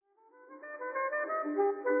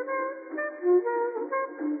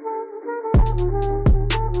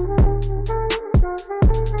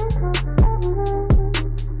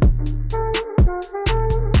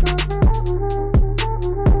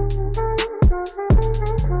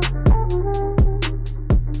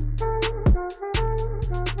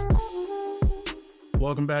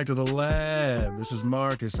Welcome back to the lab. This is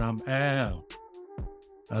Marcus. I'm Al.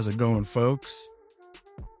 How's it going, folks?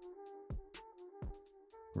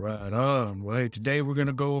 Right on. Well, hey, today we're going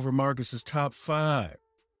to go over Marcus's top 5.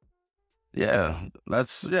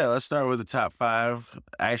 Let's start with the top 5.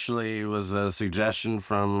 Actually, it was a suggestion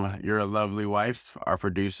from your lovely wife, our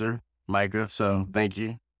producer, Micah. So thank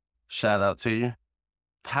you. Shout out to you.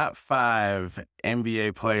 Top 5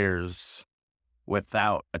 NBA players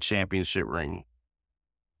without a championship ring.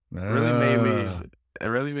 It really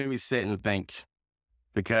made me sit and think,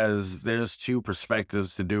 because there's two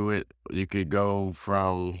perspectives to do it. You could go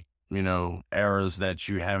from, eras that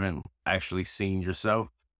you haven't actually seen yourself,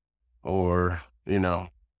 or, I'll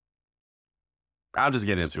just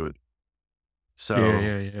get into it. So,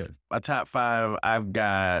 my top 5, I've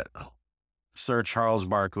got Sir Charles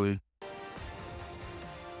Barkley.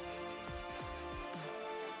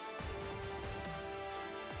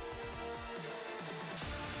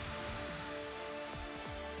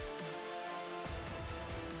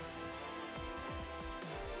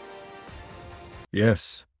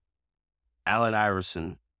 Yes. Allen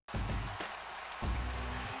Iverson.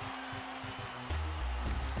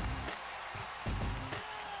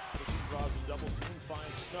 Draws a double team,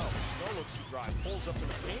 finds Snow. Snow looks to drive, pulls up in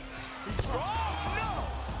the paint. Too strong. No!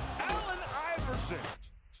 Allen Iverson.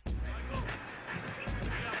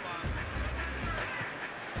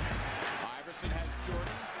 Iverson has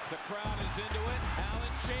Jordan. The crowd is into it.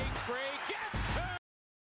 Allen shakes free. Gets her.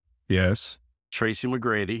 Yes. Tracy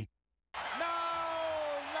McGrady. No!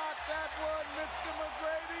 Not that one, Mr.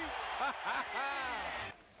 McGrady.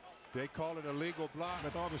 They call it a legal block.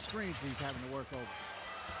 With all the screens he's having to work over.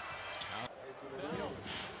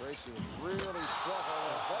 Tracy is really struggling.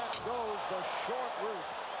 That goes the short route.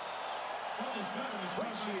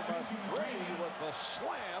 Tracy McGrady with the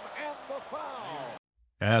slam and the foul.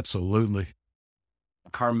 Absolutely.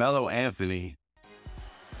 Carmelo Anthony.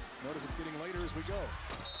 Notice it's getting later as we go.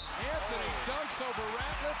 Anthony dunks over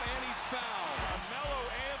Ratliff and he's fouled. Carmelo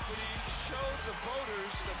Anthony showed the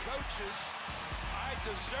voters, the coaches, I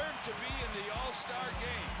deserve to be in the All-Star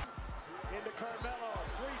game. Into Carmelo,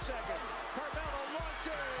 3 seconds. Carmelo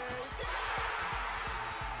launches. Yes!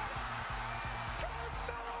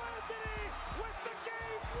 Carmelo Anthony with the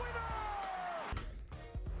game winner.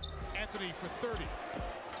 Anthony for 30.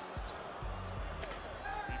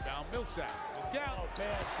 Rebound Millsap. Gallo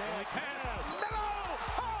pass. No!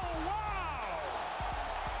 Oh, wow!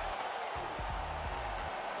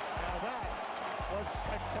 Now that was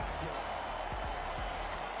spectacular.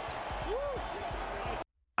 Woo!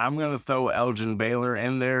 I'm going to throw Elgin Baylor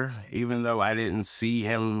in there, even though I didn't see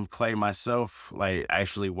him play myself, like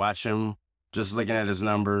actually watch him, just looking at his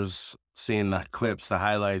numbers, seeing the clips, the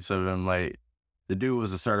highlights of him. Like, the dude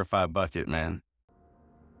was a certified bucket, man.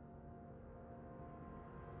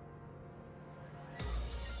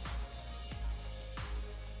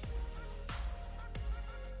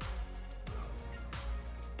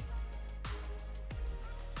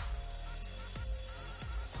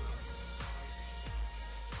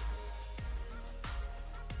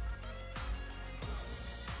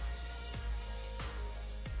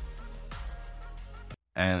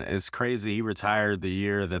 And it's crazy. He retired the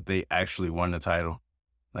year that they actually won the title.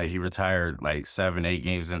 Like, he retired like 7-8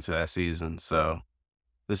 games into that season. So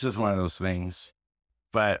it's just one of those things.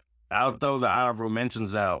 But I'll throw the honorable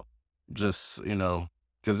mentions out, just,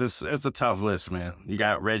 because it's a tough list, man. You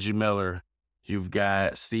got Reggie Miller. You've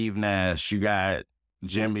got Steve Nash. You got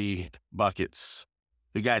Jimmy Buckets.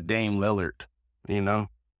 You got Dame Lillard,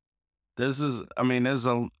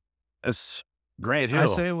 it's Grant Hill.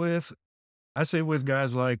 I say with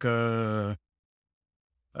guys like Jimmy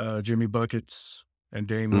Buckets and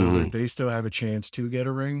Dame Mm-hmm. Lillard, they still have a chance to get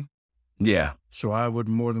a ring. Yeah. So I would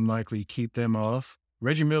more than likely keep them off.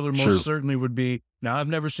 Reggie Miller most certainly would be. Now, I've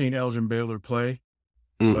never seen Elgin Baylor play,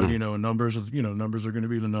 but, numbers are going to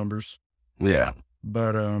be the numbers. Yeah.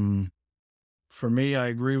 But for me, I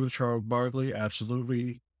agree with Charles Barkley,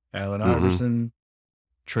 absolutely. Allen Iverson,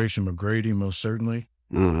 Tracy McGrady, most certainly.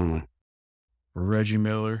 Reggie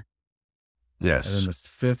Miller. Yes. And then the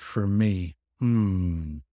 5th for me,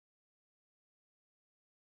 the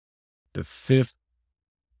 5th,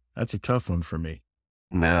 that's a tough one for me.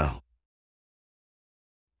 No.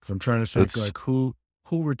 Because I'm trying to think like who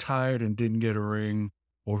retired and didn't get a ring,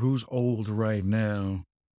 or who's old right now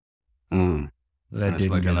that That's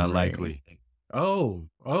didn't looking get a unlikely. ring. Oh,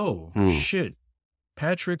 shit.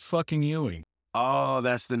 Patrick fucking Ewing. Oh,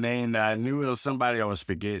 that's the name that I knew it was somebody I was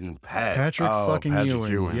forgetting. Patrick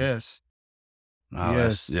Ewing. Yes. Oh,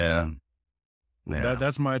 yes. Yeah.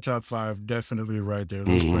 That's my top 5. Definitely right there.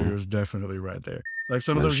 Those players definitely right there. Like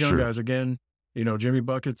some of those young guys, again, Jimmy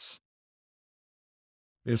Buckets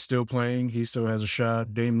is still playing. He still has a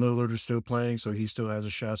shot. Dame Lillard is still playing, so he still has a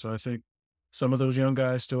shot. So I think some of those young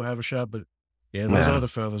guys still have a shot. But, yeah, those other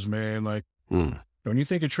fellas, man, like, when you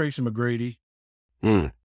think of Tracy McGrady,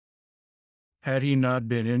 had he not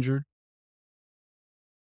been injured,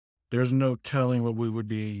 there's no telling what we would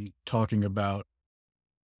be talking about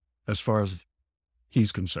as far as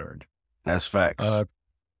he's concerned. That's facts.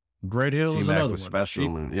 Grant Hill is another one. Special.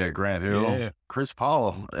 Grant Hill. Yeah. Chris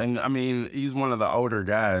Paul. And, I mean, he's one of the older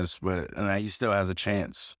guys, but he still has a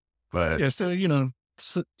chance. But yeah, still,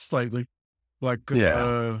 slightly. Like,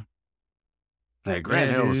 Grant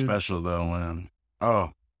Hill was special, though, man.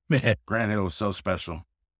 Oh, man. Grant Hill was so special.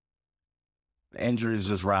 The injuries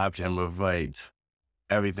just robbed him of, like,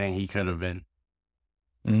 everything he could have been.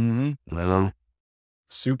 Mm-hmm.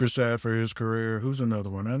 Super sad for his career. Who's another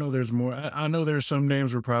one? I know there's more. I know there's some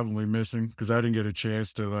names we're probably missing because I didn't get a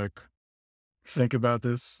chance to, like, think about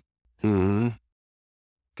this. Because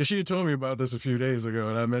she had told me about this a few days ago,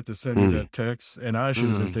 and I meant to send you that text, and I should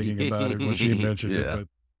have been thinking about it when she mentioned it, but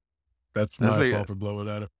that's my fault for blowing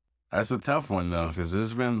at it. That's a tough one, though, because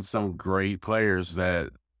there's been some great players that,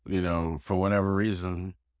 for whatever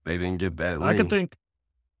reason, they didn't get that ring. I can think,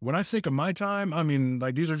 when I think of my time, I mean,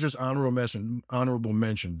 like, these are just honorable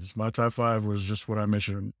mentions. My top 5 was just what I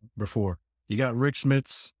mentioned before. You got Rick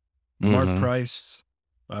Smits, Mark Price,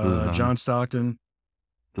 John Stockton.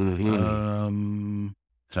 John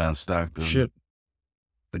Stockton. Shit.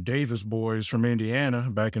 The Davis boys from Indiana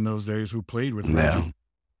back in those days who played with Reggie.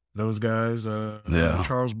 Those guys.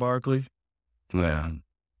 Charles Barkley. Yeah.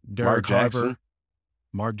 Derek Harper.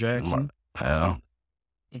 Mark Jackson.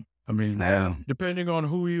 I mean, depending on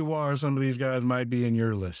who you are, some of these guys might be in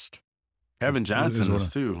your list. Kevin Johnson is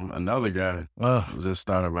too. Another guy. Just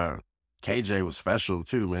thought about. KJ was special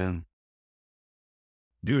too, man.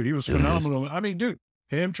 Dude, he was phenomenal. I mean, dude,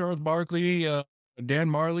 him, Charles Barkley, Dan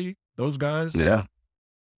Marley, those guys. Yeah.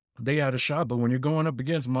 They had a shot, but when you're going up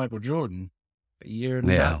against Michael Jordan, you're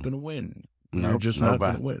not going to win. You're just not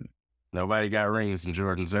going to win. Nobody got rings in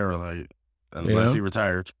Jordan's era, like, unless he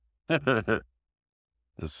retired. There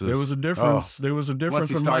was a difference. There was a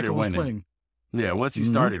difference when Michael was playing. Yeah, once he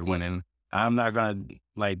started winning, I'm not going to,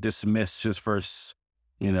 like, dismiss his first,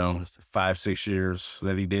 5-6 years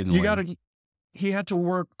that he didn't win. He had to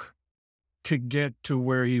work to get to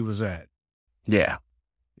where he was at. Yeah.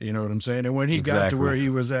 You know what I'm saying? And when he got to where he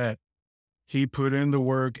was at, he put in the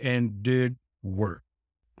work and did work.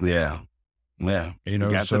 Yeah. Yeah. He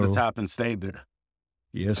got to the top and stayed there.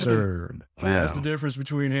 Yes, sir. Yeah. That's the difference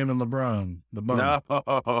between him and LeBron. The bum. No.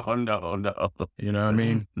 You know what I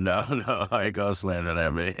mean? No. I ain't gonna slander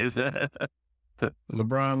that, man.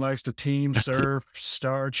 LeBron likes to team surf,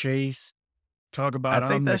 star chase, talk about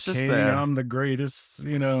I'm the king, I'm the greatest,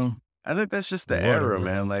 I think that's just the era,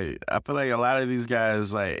 man. Like, I feel like a lot of these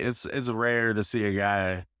guys, like, it's rare to see a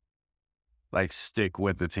guy, like, stick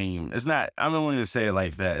with the team. It's not, I don't want to say it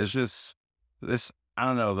like that. It's just this, I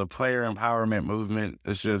don't know, the player empowerment movement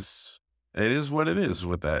is just, it is what it is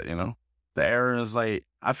with that, The era is like,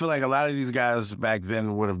 I feel like a lot of these guys back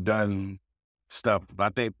then would have done stuff. I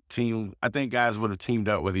think guys would have teamed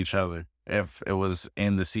up with each other if it was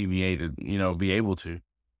in the CBA to, be able to.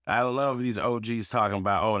 I love these OGs talking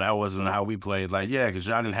about, oh, that wasn't how we played. Like, yeah, because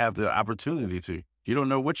y'all didn't have the opportunity to. You don't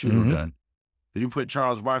know what you would have done. If you put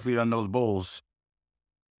Charles Barkley on those Bulls,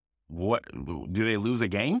 what, do they lose a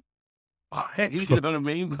game? You know what I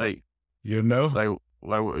mean? Like, like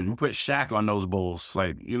you put Shaq on those Bulls.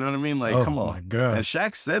 Like, you know what I mean? Like, come on. My God. And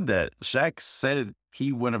Shaq said that. Shaq said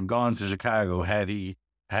he wouldn't have gone to Chicago had he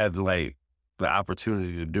had, like, the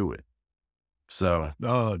opportunity to do it. So,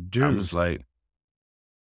 dude, I'm just like,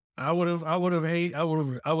 I would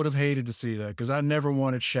have hated to see that because I never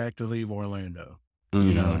wanted Shaq to leave Orlando.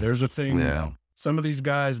 There's a thing. Yeah. Some of these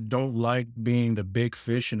guys don't like being the big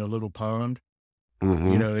fish in a little pond.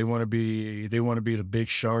 They want to be the big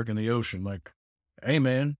shark in the ocean. Like, hey,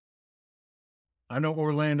 man, I know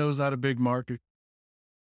Orlando's not a big market,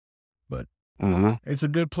 but it's a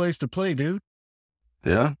good place to play, dude.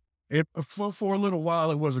 Yeah. For a little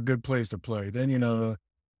while, it was a good place to play. Then,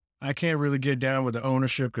 I can't really get down with the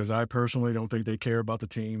ownership because I personally don't think they care about the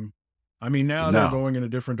team. I mean, now they're going in a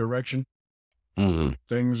different direction.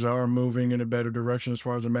 Things are moving in a better direction as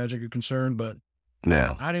far as the Magic are concerned, but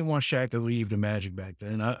I didn't want Shaq to leave the Magic back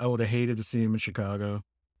then. I would have hated to see him in Chicago.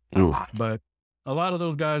 But a lot of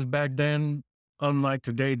those guys back then, unlike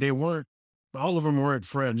today, all of them weren't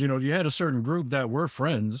friends. You had a certain group that were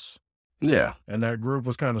friends. Yeah. And that group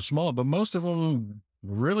was kind of small, but most of them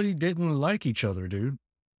really didn't like each other, dude.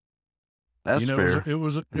 That's fair. It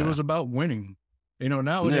was about winning. You know,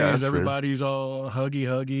 nowadays everybody's all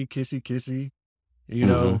huggy, kissy. You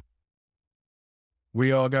know,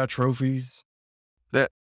 we all got trophies.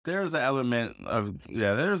 There's an element of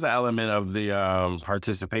the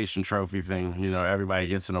participation trophy thing. You know, everybody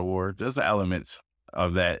gets an award. There's an element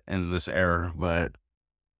of that in this era, but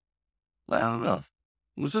I don't know.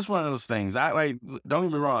 It's just one of those things. Don't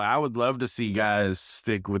get me wrong. I would love to see guys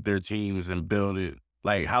stick with their teams and build it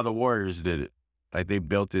like how the Warriors did it. Like they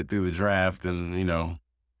built it through the draft, and you know,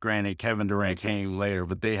 granted Kevin Durant came later,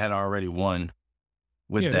 but they had already won.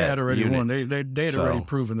 With that, they had already unit. won. They had already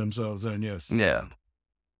proven themselves. Then yes, yeah.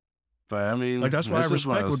 But I mean, like that's why I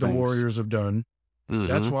respect what the Warriors have done.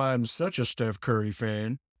 That's why I'm such a Steph Curry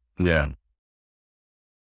fan. Yeah.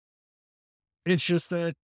 It's just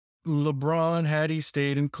that LeBron, had he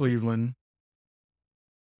stayed in Cleveland,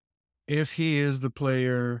 if he is the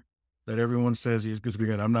player that everyone says he is, because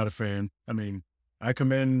again, I'm not a fan. I mean, I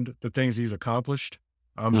commend the things he's accomplished.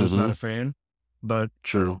 I'm just not a fan. But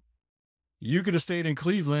true. You could have stayed in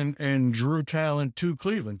Cleveland and drew talent to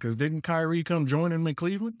Cleveland, because didn't Kyrie come join him in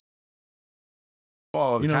Cleveland?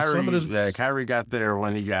 Well, you know, Kyrie got there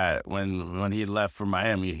when he left for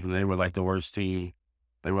Miami. They were like the worst team.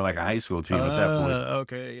 They were like a high school team at that point.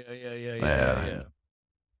 Okay, yeah.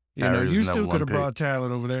 You know, you still could have brought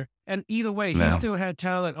talent over there. And either way, he still had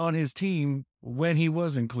talent on his team when he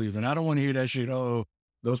was in Cleveland. I don't want to hear that shit, oh,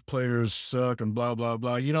 those players suck and blah, blah,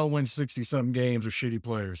 blah. You don't win 60-something games with shitty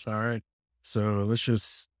players, all right? So let's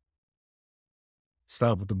just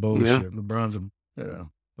stop with the bullshit. Yeah.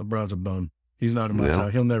 LeBron's a bum. He's not in my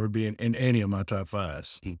top. He'll never be in any of my top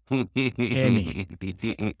fives. Any.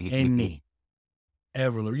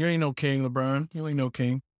 Ever. You ain't no king, LeBron. You ain't no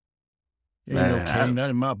king. You ain't no king.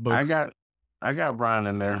 Not in my book. I got Bron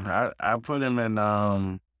in there. I put him in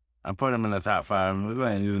the top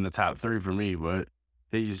 5. He's in the top 3 for me, but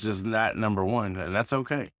he's just not number 1, and that's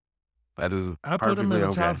okay. That is I put him in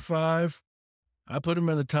the top 5. I put him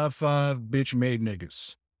in the top 5 bitch made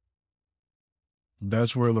niggas.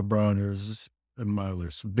 That's where LeBron is in my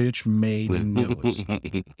list. Bitch made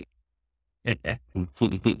niggas.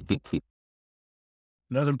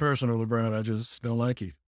 Nothing personal, LeBron. I just don't like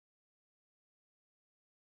you.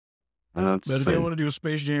 But if you want to do a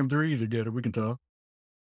Space Jam 3 together, we can talk.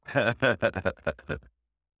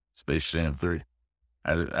 Space Jam 3.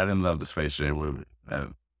 I didn't love the Space Jam movie.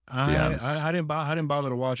 I didn't bother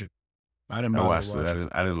to watch it. I didn't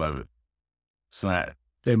love it. It's not.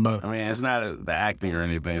 I mean, it's not the acting or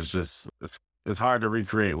anything. It's just it's hard to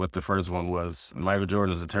recreate what the first one was. Michael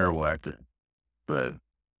Jordan is a terrible actor, but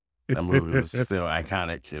that movie was still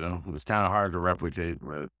iconic. You know, it was kind of hard to replicate.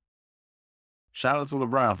 But shout out to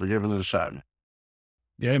LeBron for giving it a shot.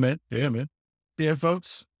 Yeah, man. Yeah,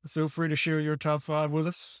 folks, feel free to share your top 5 with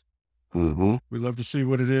us. Mm-hmm. We'd love to see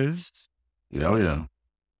what it is. Oh, yeah.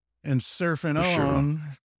 And surfing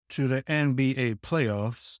on to the NBA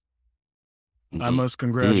playoffs, I must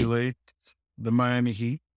congratulate the Miami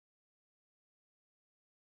Heat.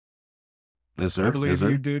 Yes, sir. I believe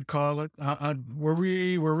you did call it. Were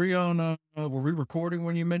we recording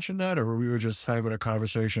when you mentioned that, or we were just having a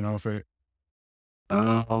conversation off it? We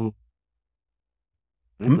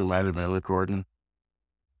might have been recording.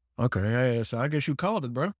 Okay, yeah, so I guess you called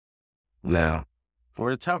it, bro. Now,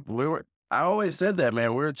 I always said that,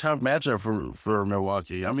 man. We're a tough matchup for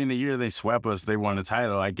Milwaukee. I mean, the year they swept us, they won the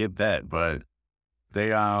title. I get that, but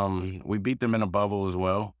we beat them in a bubble as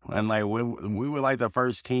well, and like we were like the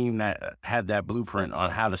first team that had that blueprint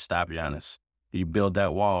on how to stop Giannis. You build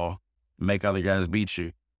that wall, make other guys beat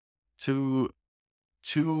you.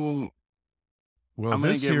 Well,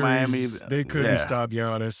 this series, Miami, they couldn't stop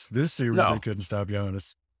Giannis. This series, they couldn't stop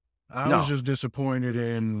Giannis. I was just disappointed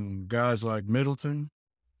in guys like Middleton,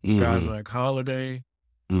 guys like Holiday,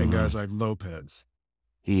 and guys like Lopez.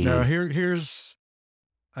 Now, here's,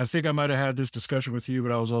 I think I might have had this discussion with you,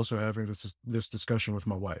 but I was also having this discussion with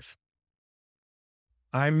my wife.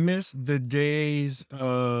 I miss the days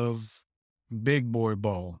of big boy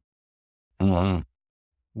ball,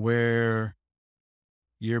 where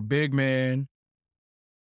your big man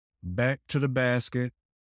back to the basket,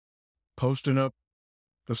 posting up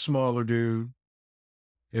the smaller dude.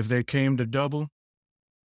 If they came to double,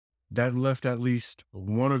 that left at least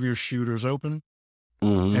one of your shooters open.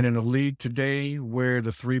 And in a league today where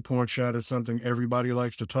the 3-point shot is something everybody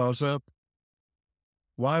likes to toss up,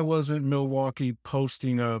 why wasn't Milwaukee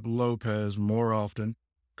posting up Lopez more often?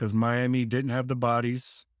 Because Miami didn't have the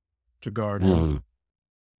bodies to guard him.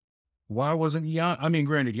 Why wasn't Giannis? I mean,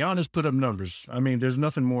 granted, Giannis put up numbers. I mean, there's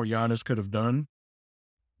nothing more Giannis could have done,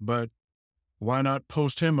 but why not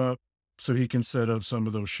post him up so he can set up some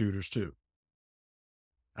of those shooters too?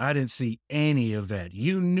 I didn't see any of that.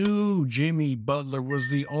 You knew Jimmy Butler was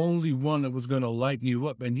the only one that was going to light you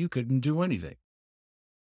up, and you couldn't do anything.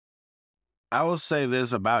 I will say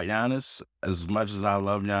this about Giannis. As much as I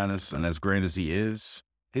love Giannis and as great as he is,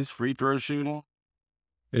 his free throw shooting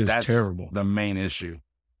That's terrible. The main issue.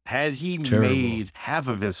 Had he made half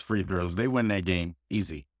of his free throws, they win that game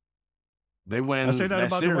easy. They win. I say that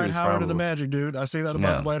about series, Dwight Howard probably. and the Magic, dude. I say that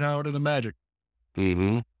about Dwight Howard and the Magic.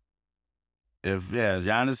 Mm-hmm.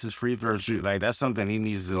 Giannis's free throw shoot, like, that's something he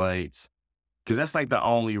needs to, like, because that's like the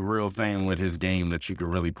only real thing with his game that you could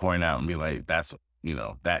really point out and be like, that's,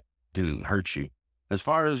 that didn't hurt you. As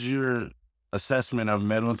far as your assessment of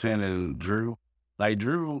Middleton and Drew, I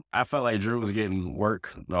felt like Drew was getting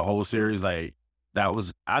work the whole series. Like,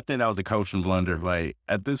 I think that was a coaching blunder. Like,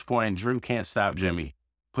 at this point, Drew can't stop Jimmy.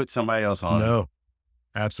 Put somebody else on. No,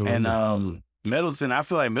 absolutely. And Middleton, I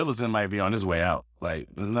feel like Middleton might be on his way out. Like,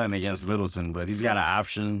 there's nothing against Middleton, but he's got an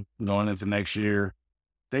option going into next year.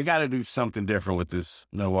 They got to do something different with this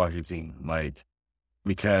Milwaukee team. Like,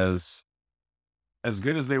 because as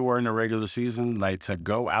good as they were in the regular season, like, to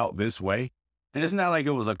go out this way, and it's not like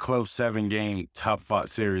it was a close 7-game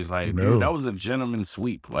tough-fought series. Like, dude, that was a gentleman's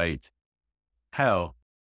sweep. Like, hell,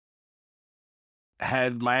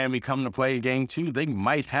 had Miami come to play game 2, they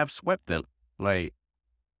might have swept them. Like,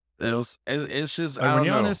 it's just, like, I don't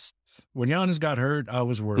know. When Giannis got hurt, I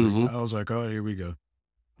was worried. Mm-hmm. I was like, oh, here we go.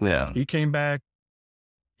 Yeah. He came back.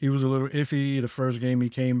 He was a little iffy the first game he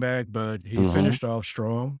came back, but he finished off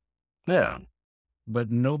strong. Yeah.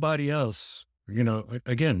 But nobody else,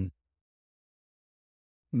 again,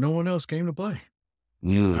 no one else came to play.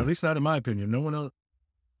 At least not in my opinion. No one else.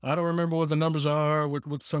 I don't remember what the numbers are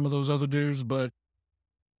with some of those other dudes, but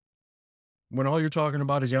when all you're talking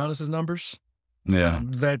about is Giannis's numbers,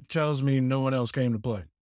 that tells me no one else came to play.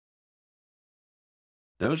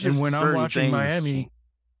 And when I'm watching Miami,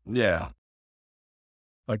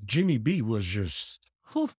 like, Jimmy B was just,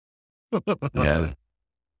 but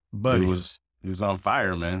he was on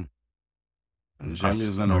fire, man. And Jimmy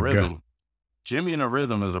was in a rhythm. God. Jimmy in a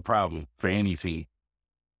rhythm is a problem for any team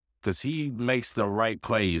because he makes the right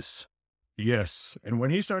plays. Yes, and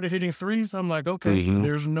when he started hitting threes, I'm like, okay,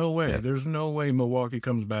 there's no way. There's no way Milwaukee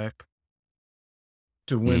comes back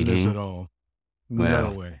to win this at all.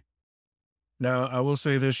 No way. Now, I will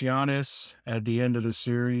say this, Giannis, at the end of the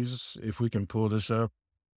series, if we can pull this up,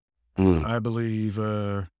 I believe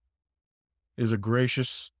is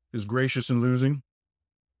gracious in losing.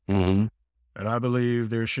 And I believe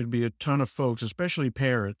there should be a ton of folks, especially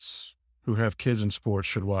parents who have kids in sports,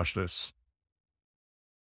 should watch this.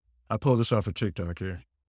 I pulled this off of TikTok here.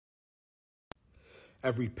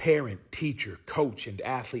 Every parent, teacher, coach, and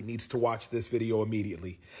athlete needs to watch this video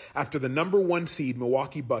immediately. After the #1 seed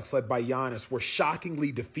Milwaukee Bucks, led by Giannis, were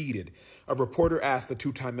shockingly defeated, a reporter asked the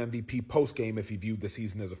two-time MVP postgame if he viewed the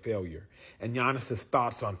season as a failure. And Giannis's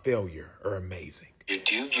thoughts on failure are amazing.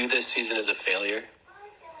 Do you view this season as a failure?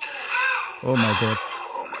 Oh, my God.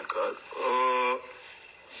 Oh, my God.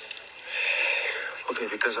 Okay,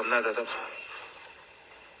 because I'm not that...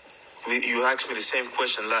 You asked me the same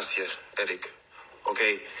question last year, Eric.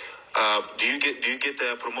 Okay, do you get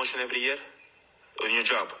the promotion every year on your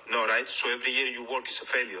job? No, right? So every year you work is a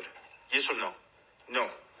failure. Yes or no? No.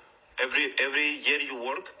 Every year you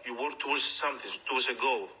work towards something, towards a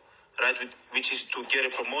goal, right? Which is to get a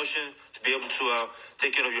promotion, to be able to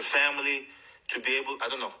take care of your family, to be able,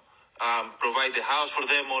 provide the house for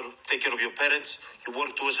them or take care of your parents. You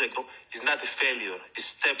work towards a goal. It's not a failure. It's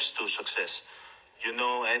steps to success. And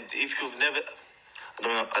if you've never, I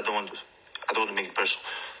don't want to make it personal.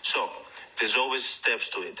 So there's always steps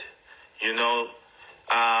to it.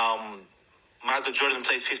 Michael Jordan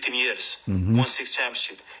played 15 years, won 6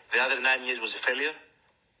 championships. The other 9 years was a failure.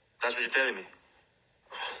 That's what you're telling me.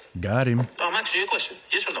 Got him. No, I'm asking you a question.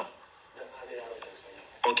 Yes or no?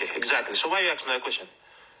 Okay, exactly. So why are you asking me that question?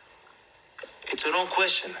 It's a wrong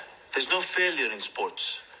question. There's no failure in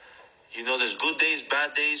sports. There's good days,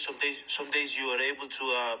 bad days. Some days you are able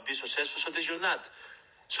to be successful. Some days you're not.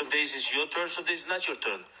 Some days it's your turn. Some days it's not your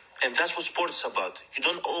turn. And that's what sports is about. You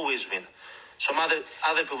don't always win. Some other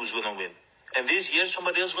people's going to win. And this year,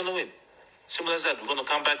 somebody else is going to win. Simple as that. We're going to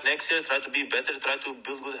come back next year, try to be better, try to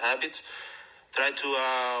build good habits, try to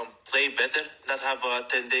play better, not have a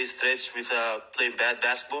 10-day stretch with playing bad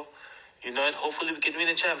basketball. And hopefully we can win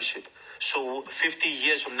a championship. So 50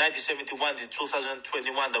 years from 1971 to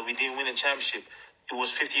 2021 that we didn't win a championship, it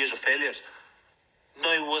was 50 years of failures?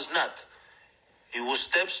 No, it was not. It was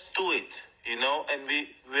steps to it, and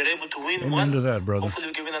we were able to win one. Amen to that, brother. Hopefully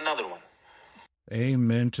we can win another one.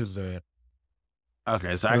 Amen to that.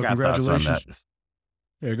 Okay, so I got thoughts on that.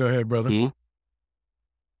 Yeah, go ahead, brother.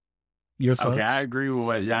 Your thoughts? Okay, I agree with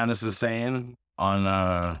what Giannis is saying on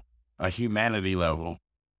a humanity level,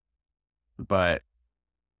 but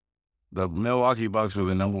the Milwaukee Bucks were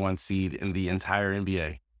the number 1 seed in the entire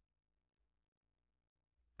NBA.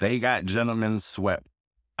 They got gentlemen swept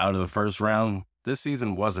out of the first round. This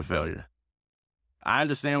season was a failure. I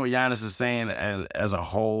understand what Giannis is saying as a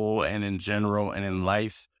whole and in general and in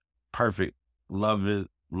life. Perfect. Love it.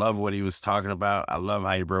 Love what he was talking about. I love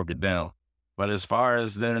how he broke it down. But as far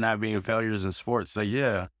as there not being failures in sports, so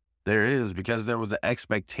yeah, there is, because there was an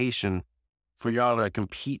expectation for y'all to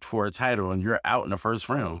compete for a title and you're out in the first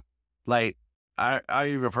round. Like, I'll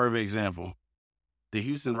give you a perfect example. The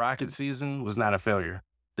Houston Rockets season was not a failure.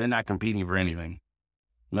 They're not competing for anything.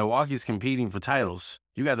 Milwaukee's competing for titles.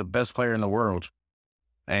 You got the best player in the world.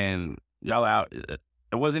 And y'all out. It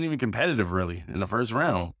wasn't even competitive, really, in the first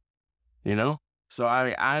round. You know? So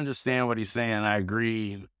I understand what he's saying. I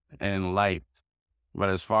agree and like. But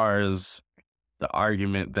as far as the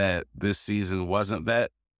argument that this season wasn't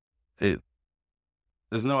that,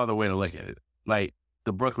 there's no other way to look at it. Like,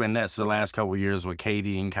 the Brooklyn Nets the last couple of years with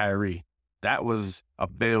KD and Kyrie, that was a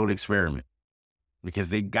failed experiment because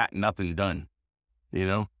they got nothing done, you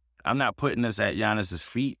know? I'm not putting this at Giannis's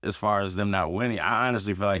feet as far as them not winning. I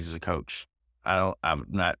honestly feel like he's a coach. I'm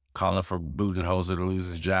not calling for Budenholzer to lose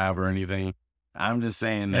his job or anything. I'm just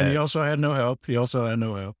saying that. And he also had no help.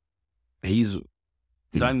 He's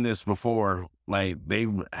done this before. Like,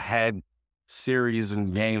 they've had series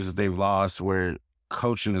and games that they've lost where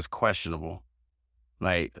coaching is questionable.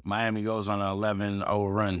 Like, Miami goes on an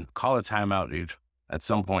 11-0 run. Call a timeout, dude, at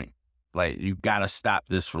some point. Like, you got to stop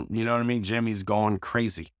this from, you know what I mean? Jimmy's going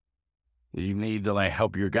crazy. You need to, like,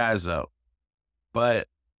 help your guys out. But,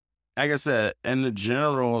 like I said, in the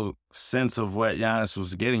general sense of what Giannis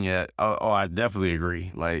was getting at, I definitely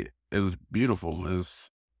agree. Like, it was beautiful. It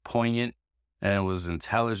was poignant, and it was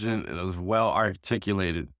intelligent, and it was well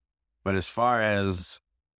articulated. But as far as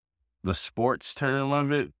the sports term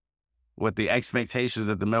of it, with the expectations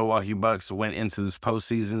that the Milwaukee Bucks went into this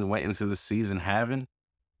postseason, went into the season having,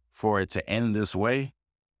 for it to end this way,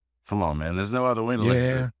 come on, man. There's no other way to look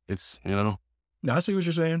at it. It's, you know. No, I see what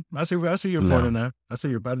you're saying. I see your point in that. I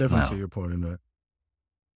definitely see your point in that.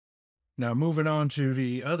 Now, moving on to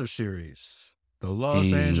the other series, the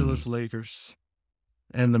Los Angeles Lakers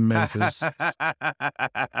and the Memphis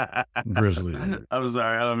Grizzlies. I'm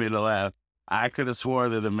sorry, I don't mean to laugh. I could have swore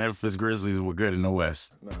that the Memphis Grizzlies were good in the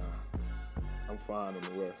West. Nah, I'm fine in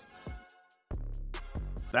the West.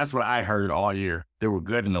 That's what I heard all year. They were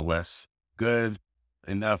good in the West. Good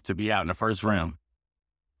enough to be out in the first round.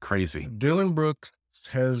 Crazy. Dillon Brooks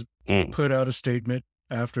has put out a statement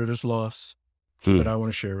after this loss that I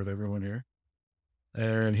want to share with everyone here.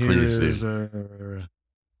 And here is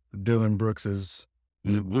Dillon Brooks's.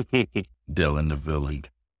 Dillon the villain.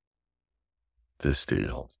 This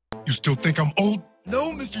deal. You still think I'm old?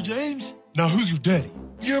 No, Mr. James. Now who's your daddy?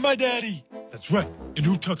 You're my daddy. That's right. And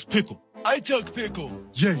who tucks pickle? I tuck pickle.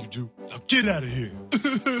 Yeah, you do. Now get out of here.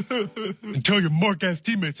 And tell your mark-ass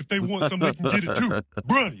teammates if they want something, they can get it too.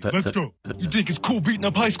 Bronny, let's go. You think it's cool beating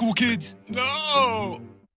up high school kids? No!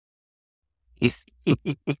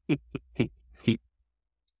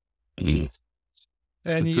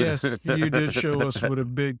 And yes, you did show us what a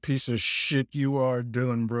big piece of shit you are,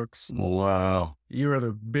 Dillon Brooks. Wow. You are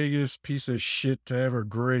the biggest piece of shit to ever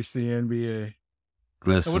grace the NBA.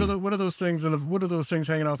 Listen. What are those things? What are those things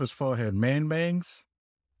hanging off his forehead? Man bangs?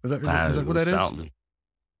 Is that what that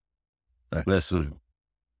is? Listen,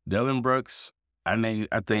 Dillon Brooks, I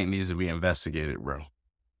think needs to be investigated, bro.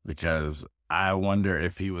 Because I wonder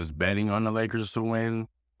if he was betting on the Lakers to win,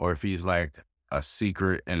 or if he's like a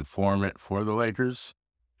secret informant for the Lakers.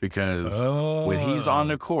 Because when he's on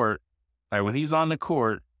the court,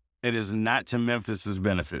 it is not to Memphis's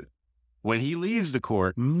benefit. When he leaves the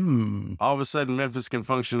court, all of a sudden Memphis can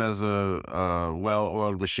function as a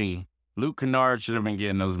well-oiled machine. Luke Kennard should have been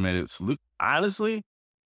getting those minutes. Honestly,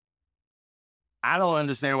 I don't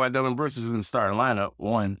understand why Dillon Brooks is in the starting lineup.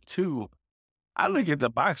 1, 2, I look at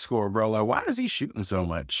the box score, bro. Like, why is he shooting so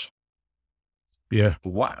much? Yeah.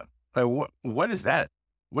 Why? Like, what is that?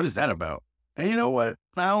 What is that about? And you know what?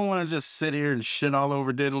 I don't want to just sit here and shit all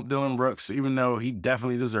over Dillon Brooks, even though he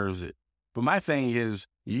definitely deserves it. But my thing is,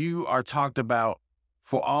 you are talked about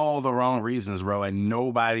for all the wrong reasons, bro. Like,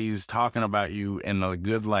 nobody's talking about you in a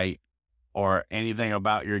good light or anything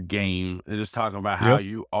about your game. They're just talking about how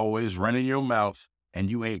you always running your mouth and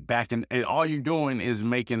you ain't backing. And all you're doing is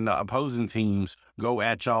making the opposing teams go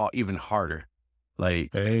at y'all even harder.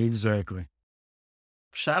 Like, exactly.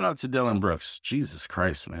 Shout out to Dillon Brooks. Jesus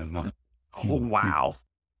Christ, man. Oh, wow.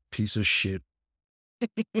 Piece of shit.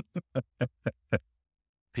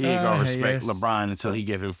 he ain't gonna respect yes. LeBron until he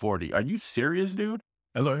give him 40. Are you serious, dude?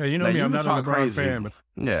 Look, you know like, me, I'm not a LeBron crazy. fan, but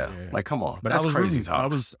yeah, like come on. But that's I was crazy rooting,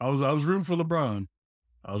 talk. I was rooting for LeBron.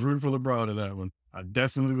 I was rooting for LeBron in that one. I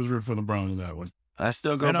definitely was rooting for LeBron in that one. I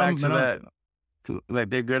still go back to that. Like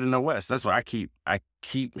they're good in the West. That's why I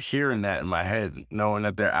keep hearing that in my head, knowing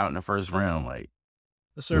that they're out in the first round. Like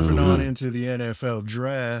surfing on into the NFL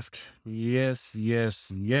draft. Yes.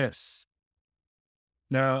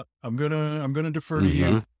 Now I'm gonna defer to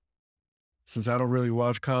you, since I don't really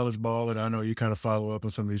watch college ball, and I know you kind of follow up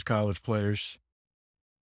on some of these college players.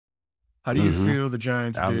 How do you feel the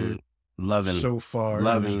Giants did so far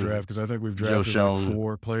in this draft? Because I think we've drafted like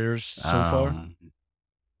 4 players so far.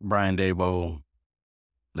 Brian Daboll,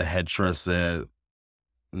 the head trust at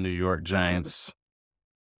New York Giants.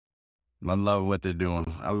 I love what they're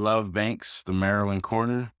doing. I love Banks, the Maryland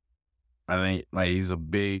corner. I think like he's a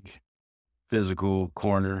big, physical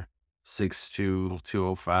corner, 6'2",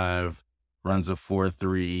 205, runs a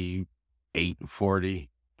 4.3, 840,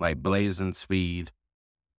 like blazing speed.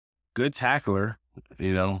 Good tackler,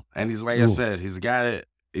 you know, and he's like I said, he's got it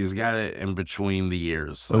in between the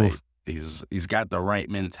years. Like he's got the right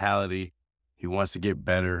mentality. He wants to get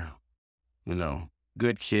better, you know.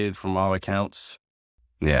 Good kid from all accounts.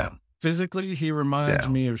 Yeah. Physically, he reminds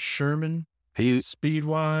me of Sherman. He's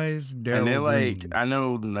speed-wise, and they're like, I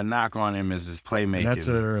know the knock on him is his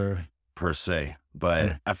playmaking per se,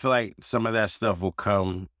 but I feel like some of that stuff will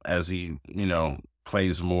come as he, you know,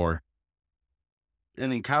 plays more.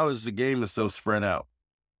 And in college, the game is so spread out.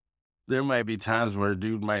 There might be times where a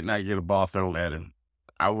dude might not get a ball thrown at him.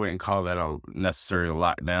 I wouldn't call that a necessary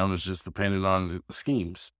lockdown. It's just dependent on the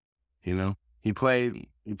schemes, you know. He played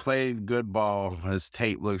good ball. His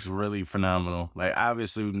tape looks really phenomenal. Like,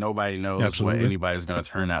 obviously, nobody knows what anybody's going to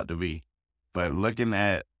turn out to be. But looking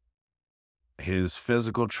at his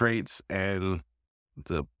physical traits and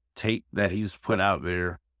the tape that he's put out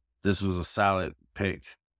there, this was a solid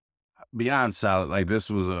pick. Beyond solid, like,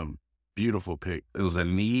 this was a beautiful pick. It was a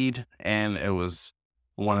need, and it was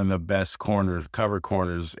one of the best cover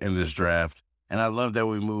corners in this draft. And I love that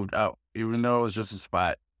we moved out, even though it was just a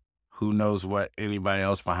spot. Who knows what anybody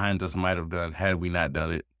else behind us might have done had we not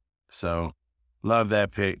done it. So, love that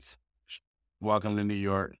pick. Welcome to New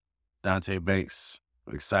York, Dante Banks.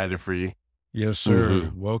 Excited for you. Yes,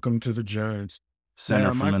 sir. Welcome to the Giants.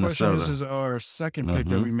 Center from Minnesota. My question is our second pick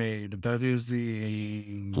that we made. That is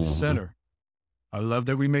the center. I love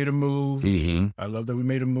that we made a move. I love that we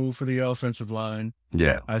made a move for the offensive line.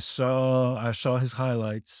 Yeah. I saw his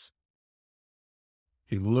highlights.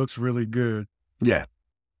 He looks really good. Yeah.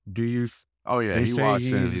 Do you? Oh yeah, he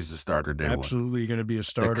walks in. He's a starter day one. Absolutely going to be a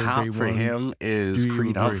starter. The comp for him is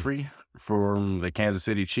Creed Humphrey from the Kansas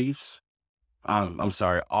City Chiefs. I'm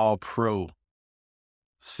sorry, All-Pro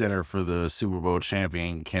center for the Super Bowl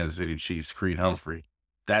champion Kansas City Chiefs, Creed Humphrey.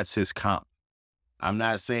 That's his comp. I'm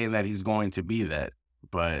not saying that he's going to be that,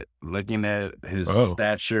 but looking at his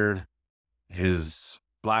stature, his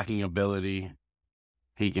blocking ability,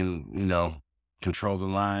 he can, you know, control the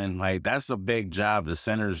line. Like, that's a big job. The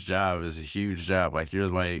center's job is a huge job. Like, you're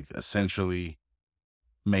like essentially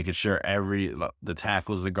making sure the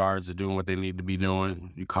tackles, the guards are doing what they need to be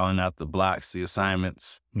doing. You're calling out the blocks, the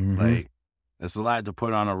assignments. Like, it's a lot to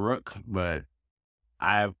put on a rook, but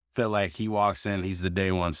I feel like he walks in, he's the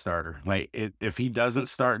day one starter. Like, if he doesn't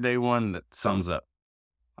start day one, that sums up.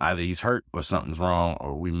 Either he's hurt or something's wrong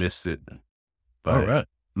or we missed it. But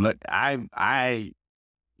look, I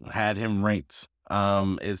had him ranked.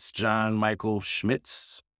 It's John Michael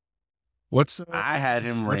Schmitz. I had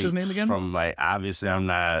him ranked. What's his name again? From, like, obviously I'm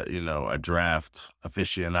not, you know, a draft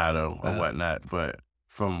aficionado or whatnot, but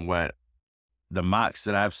from what the mocks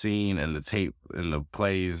that I've seen and the tape and the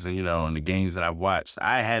plays and, you know, and the games that I've watched,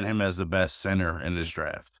 I had him as the best center in this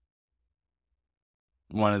draft.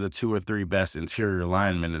 One of the 2 or 3 best interior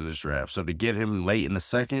linemen in this draft. So to get him late in the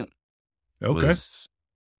second was,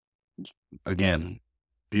 again,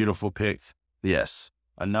 beautiful pick. Yes.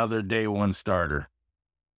 Another day one starter.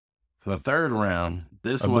 So the third round,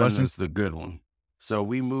 this one is the good one. So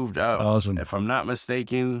we moved up. Awesome. If I'm not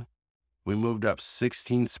mistaken, we moved up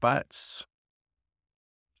 16 spots.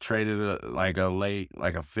 Traded like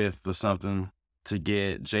a fifth or something to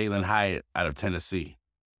get Jalen Hyatt out of Tennessee.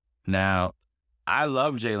 Now, I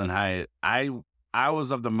love Jalen Hyatt. I was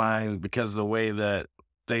of the mind, because of the way that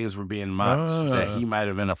things were being mocked, that he might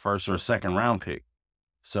have been a first or second round pick.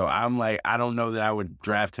 So I'm like, I don't know that I would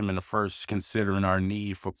draft him in the first, considering our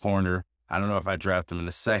need for corner. I don't know if I draft him in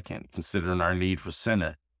the second, considering our need for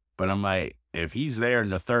center. But I'm like, if he's there in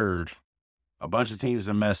the third, a bunch of teams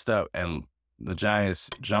have messed up, and the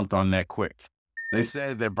Giants jumped on that quick. They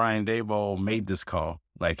said that Brian Daboll made this call.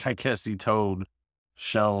 Like, I guess he told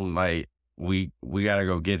Sean, like, we got to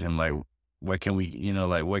go get him. Like, what can we,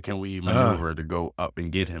 what can we maneuver to go up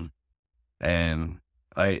and get him? And,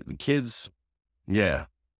 like, the kid's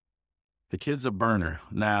a burner.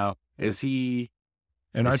 Now, is he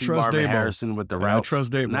trust Marvin Daboll. Harrison with the routes? I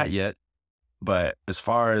trust Daboll. Not yet. But as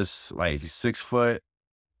far as, like, 6 foot,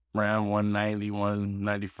 around 190,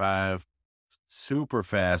 195, super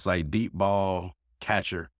fast, like, deep ball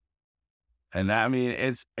catcher. And I mean,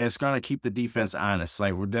 it's going to keep the defense honest.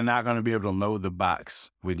 Like, they're not going to be able to load the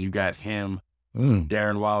box when you got him,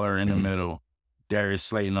 Darren Waller in the middle, Darius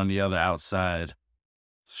Slayton on the other outside,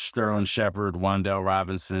 Sterling Shepard, Wan'Dale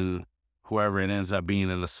Robinson, whoever it ends up being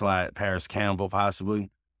in the slot, Paris Campbell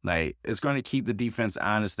possibly. Like, it's going to keep the defense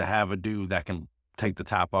honest to have a dude that can take the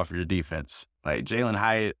top off your defense. Like, Jalen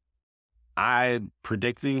Hyatt, I'm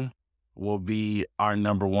predicting will be our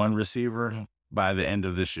number 1 receiver by the end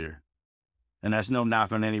of this year. And that's no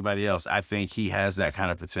knock on anybody else. I think he has that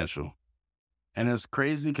kind of potential. And it's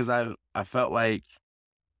crazy because I felt like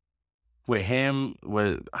with him,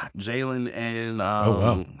 with Jalen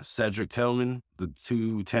and Cedric Tillman, the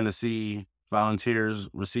 2 Tennessee Volunteers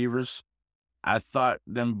receivers, I thought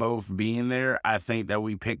them both being there, I think that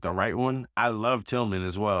we picked the right one. I love Tillman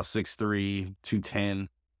as well, 6'3", 210.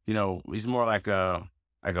 He's more like a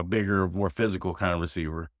bigger, more physical kind of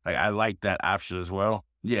receiver. Like, I like that option as well.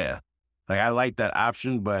 Yeah. Like, I like that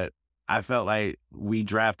option, but I felt like we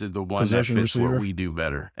drafted the one that fits what we do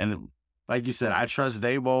better. And like you said, I trust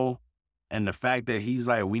Daboll, and the fact that he's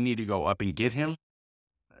like, we need to go up and get him.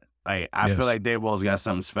 Like, I feel like Daboll's got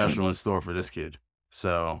something special in store for this kid.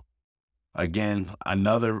 So, again,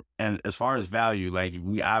 and as far as value, like,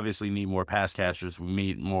 we obviously need more pass catchers. We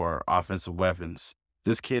need more offensive weapons.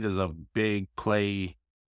 This kid is a big play.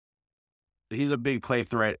 He's a big play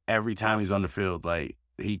threat every time he's on the field. Like,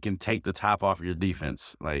 he can take the top off of your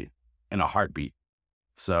defense, like, in a heartbeat.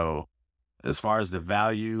 So, as far as the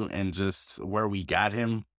value and just where we got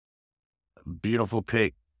him, beautiful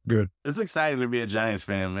pick. Good. It's exciting to be a Giants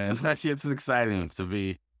fan, man. It's exciting to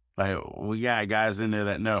be, like, we got guys in there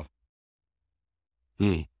that know.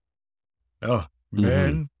 Oh,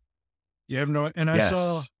 man. You have no, and I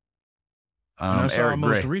saw our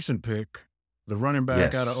most recent pick, the running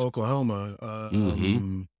back out of Oklahoma,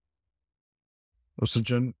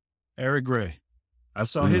 Eric Gray. I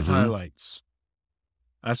saw his highlights.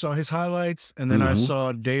 And then I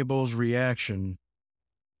saw Daboll's reaction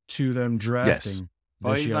to them drafting.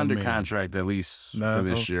 Well, he's under contract at least for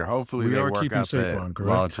this year. Hopefully they work out that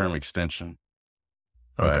long-term extension.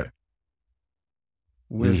 Okay.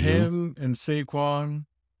 With him and Saquon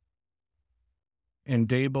and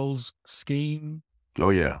Daboll's scheme. Oh,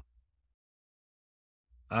 yeah.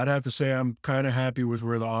 I'd have to say I'm kind of happy with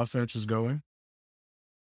where the offense is going.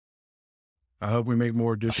 I hope we make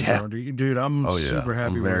more additions. Dude, I'm super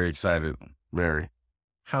happy. I'm very excited. Very.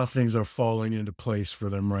 How things are falling into place for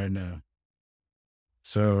them right now.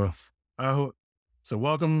 So I hope. So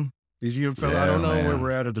welcome these young fellas. I don't know where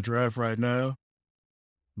we're at the draft right now,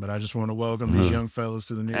 but I just want to welcome these young fellas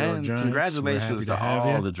to the New York Giants. Congratulations to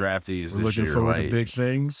all the draftees this year. We're looking forward to big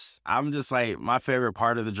things. I'm just like, my favorite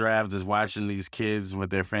part of the draft is watching these kids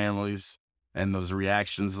with their families and those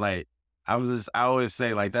reactions. Like, I always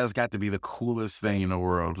say, like, that's got to be the coolest thing in the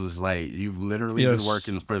world. It's like, you've literally been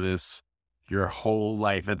working for this your whole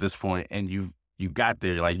life at this point, and you got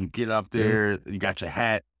there. Like, you get up there, you got your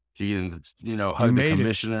hat, you can, hug the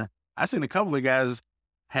commissioner. I seen a couple of guys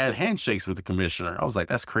had handshakes with the commissioner. I was like,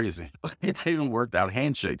 that's crazy. They even worked out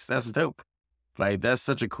handshakes. That's dope. Like, that's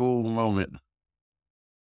such a cool moment.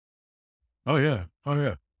 Oh, yeah.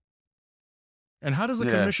 And how does the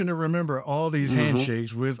commissioner remember all these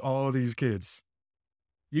handshakes with all these kids?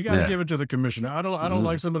 You got to give it to the commissioner. I don't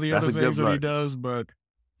like some of the other things that he does, but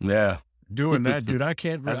doing that, dude, I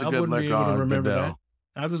wouldn't be able to remember that.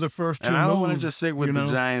 After the first two and I don't want to moves, just stick with the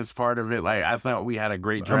Giants part of it. Like, I thought we had a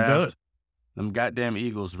great draft. Them goddamn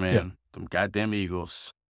Eagles, man. Yeah. Them goddamn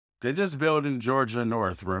Eagles. They're just building Georgia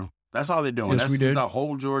North, bro. That's all they're doing. Yes, the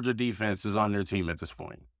whole Georgia defense is on their team at this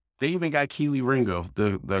point. They even got Keely Ringo,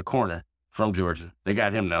 the corner from Georgia. They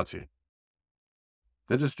got him now, too.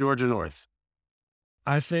 They're just Georgia North.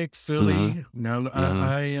 I think Philly, now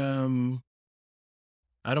I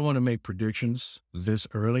don't want to make predictions this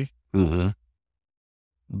early,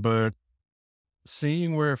 but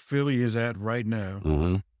seeing where Philly is at right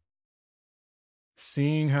now,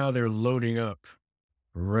 seeing how they're loading up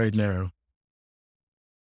right now,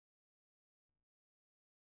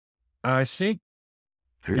 I think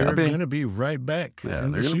they're going to be right back. Yeah,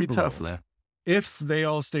 they're going to be tough, man. If they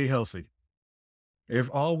all stay healthy. If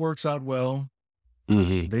all works out well,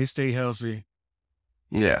 they stay healthy.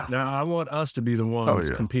 Yeah. Now, I want us to be the ones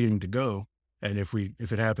competing to go. And if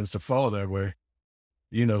it happens to fall that way,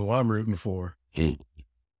 you know who I'm rooting for.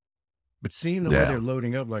 But seeing the way they're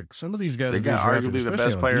loading up, like some of these guys, they got arguably the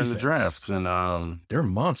best player in the draft, and they're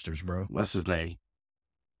monsters, bro. What's his name?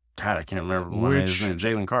 God, I can't remember his name.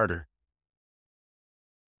 Jalen Carter.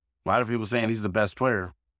 A lot of people saying he's the best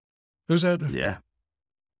player. Who's that? Yeah.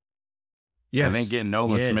 Yes. And then getting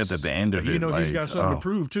Nolan Smith at the end of it. You know, he's got something to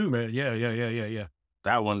prove too, man. Yeah.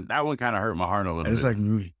 That one kind of hurt my heart a little bit. It's like,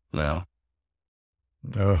 well.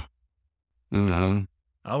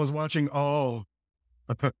 I was watching all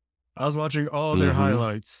their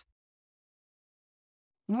highlights.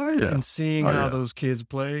 Oh, yeah. And seeing how those kids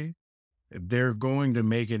play, they're going to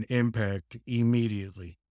make an impact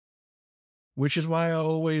immediately. Which is why I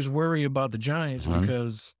always worry about the Giants,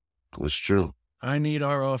 because it's true. I need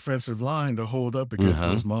our offensive line to hold up against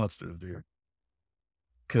those monsters there.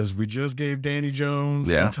 Because we just gave Danny Jones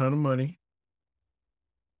a ton of money.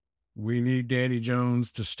 We need Danny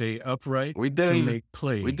Jones to stay upright to make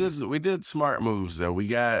plays. We did smart moves though. We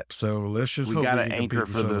got let's just hope got an anchor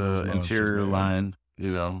for the interior line,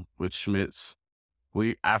 you know, with Schmitz.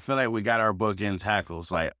 I feel like we got our bookend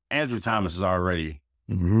tackles. Like Andrew Thomas is already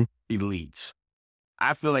elite.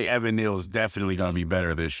 I feel like Evan Neal is definitely going to be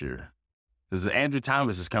better this year. Because Andrew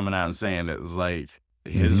Thomas is coming out and saying that it's like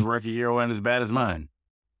his rookie year wasn't as bad as mine.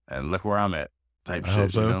 And look where I'm at type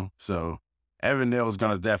shit, you know? So Evan Neal is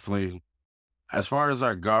going to definitely, as far as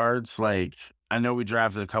our guards, like I know we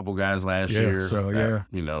drafted a couple guys last year that,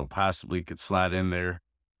 you know, possibly could slide in there.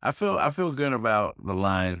 I feel good about the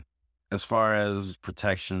line as far as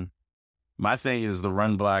protection. My thing is the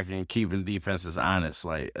run blocking, keeping defenses honest.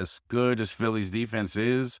 Like, as good as Philly's defense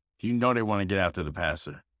is, you know they want to get after the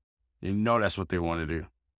passer. You know that's what they want to do.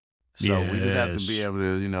 So we just have to be able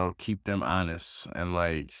to, you know, keep them honest. And,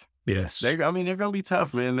 like, they're going to be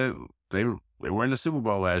tough, man. They were in the Super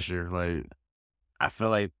Bowl last year. Like, I feel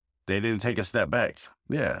like they didn't take a step back.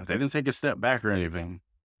 Yeah, they didn't take a step back or anything.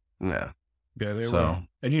 Yeah. Yeah, they were.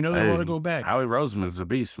 And you know they want to go back. Howie Roseman's a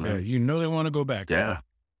beast, man. Yeah, you know they want to go back. Yeah.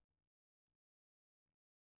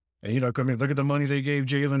 And, you know, I mean, look at the money they gave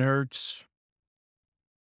Jalen Hurts.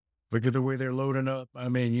 Look at the way they're loading up. I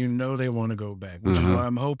mean, you know they want to go back, which is why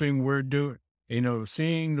I'm hoping we're doing. You know,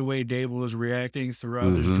 seeing the way Dable is reacting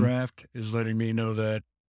throughout this draft is letting me know that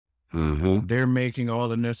they're making all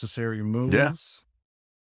the necessary moves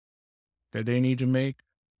that they need to make.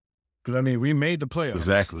 Because, I mean, we made the playoffs.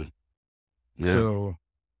 Exactly. Yeah. So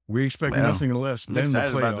we expect nothing less than the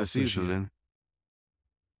playoffs about the season, man.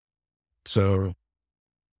 So,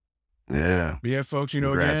 yeah, folks, you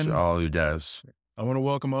know, congrats again, to all you guys. I want to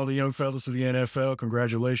welcome all the young fellas to the NFL.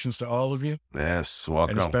 Congratulations to all of you. Yes,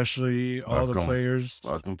 welcome. And especially all the players.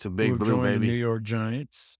 Welcome to Big who have Blue, joined baby. The New York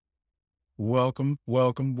Giants. Welcome.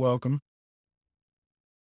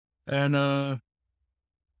 And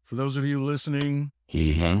for those of you listening,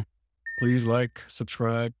 please like,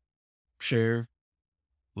 subscribe, share,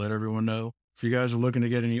 let everyone know. If you guys are looking to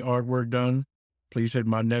get any artwork done, please hit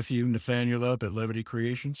my nephew Nathaniel up at Levity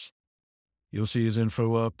Creations. You'll see his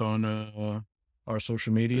info up on our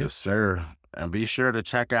social media. Yes, sir. And be sure to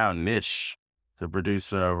check out Nish, the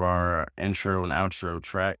producer of our intro and outro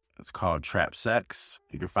track. It's called Trap Sex.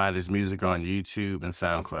 You can find his music on YouTube and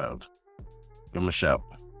SoundCloud. Give him a shout.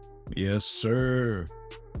 Yes, sir.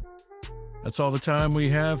 That's all the time we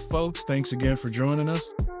have, folks. Thanks again for joining us.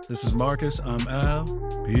 This is Marcus. I'm Al.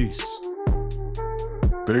 Peace.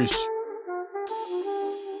 Peace.